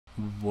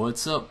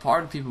What's up,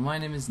 party people? My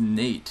name is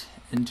Nate,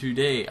 and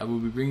today I will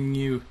be bringing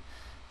you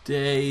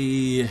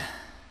day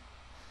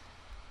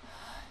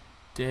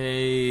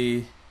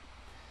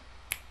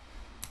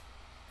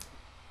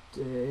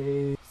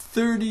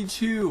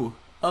 32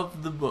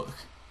 of the book.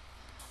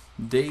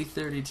 Day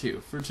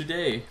 32. For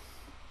today,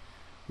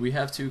 we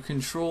have to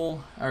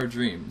control our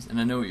dreams, and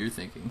I know what you're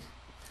thinking.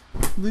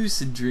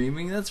 Lucid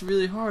dreaming? That's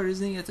really hard,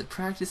 isn't it? You have to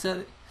practice at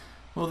it.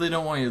 Well, they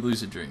don't want you to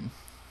lucid dream,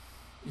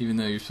 even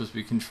though you're supposed to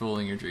be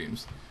controlling your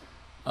dreams.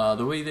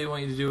 The way they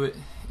want you to do it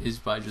is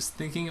by just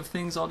thinking of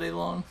things all day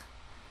long,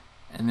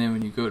 and then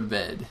when you go to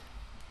bed,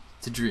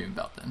 to dream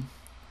about them.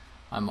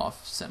 I'm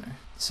off center.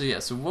 So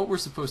what we're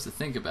supposed to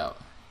think about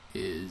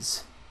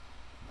is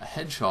a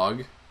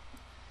hedgehog,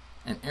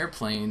 an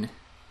airplane,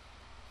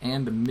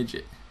 and a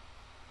midget.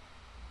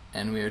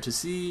 And we are to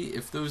see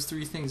if those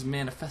three things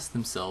manifest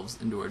themselves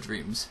into our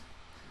dreams.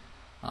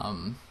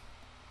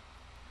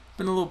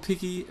 Been a little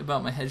picky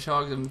about my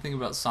hedgehog. I've been thinking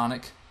about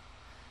Sonic.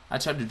 I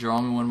tried to draw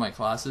him in one of my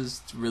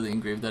classes to really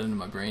engrave that into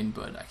my brain,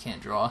 but I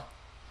can't draw.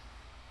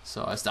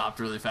 So I stopped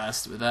really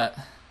fast with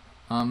that.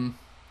 I've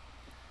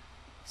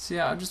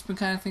just been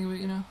kind of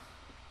thinking about,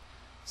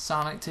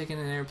 Sonic taking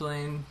an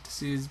airplane to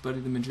see his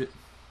buddy the midget.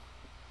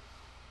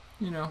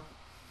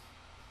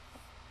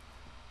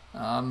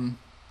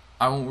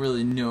 I won't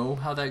really know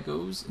how that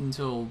goes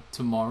until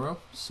tomorrow,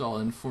 so I'll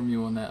inform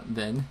you on that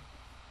then.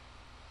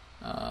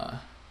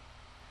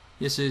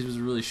 Yesterday's was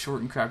a really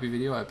short and crappy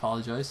video. I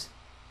apologize.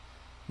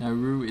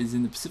 Nauru is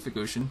in the Pacific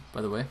Ocean, by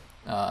the way.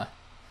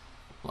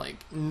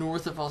 Like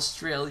north of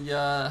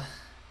Australia.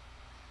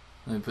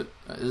 Let me put.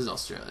 This is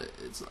Australia.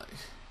 It's like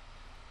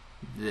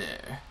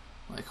there.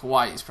 Like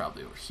Hawaii's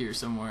probably over here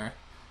somewhere.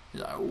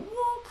 It's like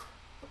whoop.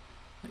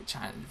 Like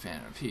China and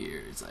Japan up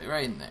here. It's like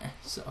right in there.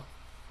 So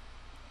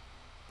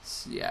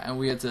yeah, and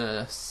we had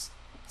to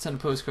send a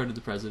postcard to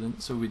the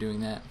president, so we'll be doing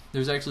that.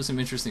 There's actually some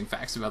interesting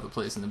facts about the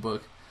place in the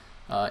book.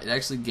 It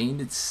actually gained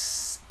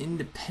its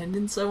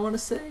independence, I want to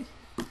say,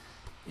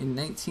 in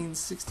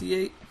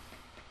 1968.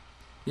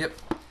 Yep,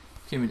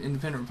 became an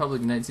independent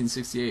republic in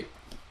 1968.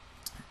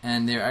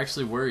 And they're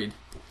actually worried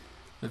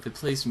that the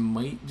place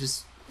might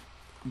just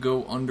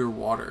go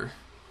underwater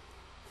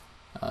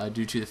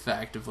due to the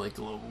fact of like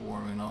global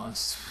warming and all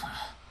this.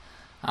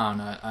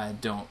 I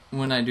don't know,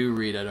 when I do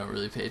read, I don't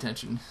really pay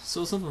attention.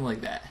 So something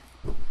like that.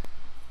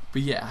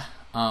 But yeah,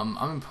 I'm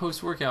in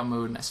post-workout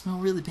mode and I smell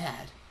really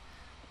bad.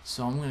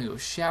 So I'm gonna go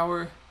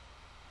shower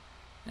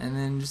and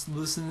then just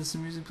listen to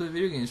some music, play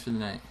video games for the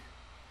night.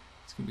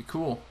 It's gonna be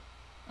cool.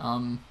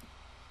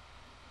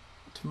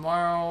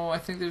 Tomorrow, I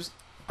think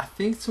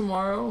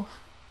tomorrow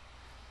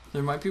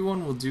there might be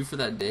one we'll do for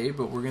that day,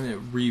 but we're gonna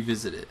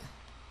revisit it.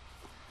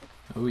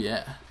 Oh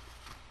yeah.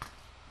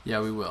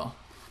 Yeah, we will.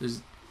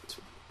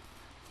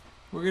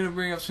 We're going to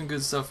bring up some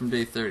good stuff from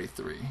day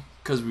 33,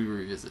 because we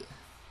revisit.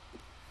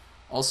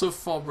 Also,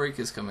 fall break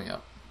is coming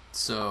up,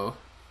 so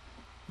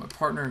my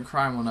partner in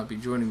crime will not be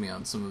joining me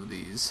on some of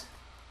these.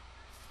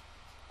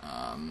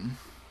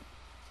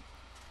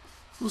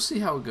 We'll see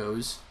how it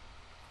goes.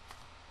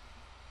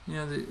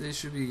 They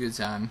should be a good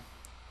time.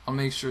 I'll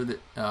make sure that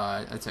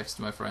I text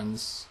my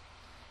friends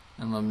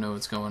and let them know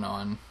what's going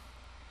on.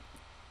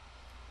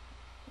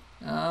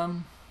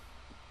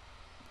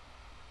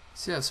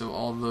 So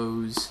all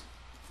those...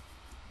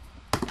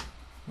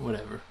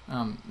 Whatever.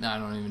 I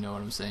don't even know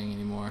what I'm saying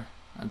anymore.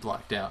 I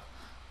blocked out.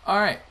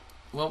 Alright.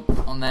 Well,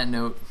 on that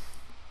note,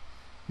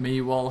 may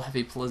you all have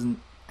a pleasant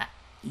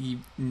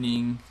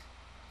evening. I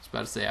was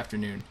about to say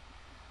afternoon.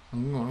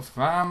 I'm gonna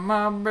find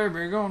my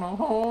baby, gonna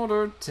hold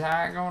her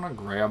tight, gonna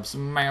grab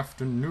some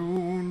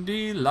afternoon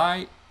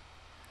delight.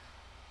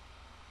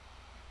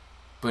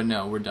 But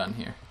no, we're done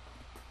here.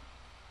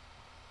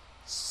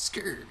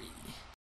 Scurry.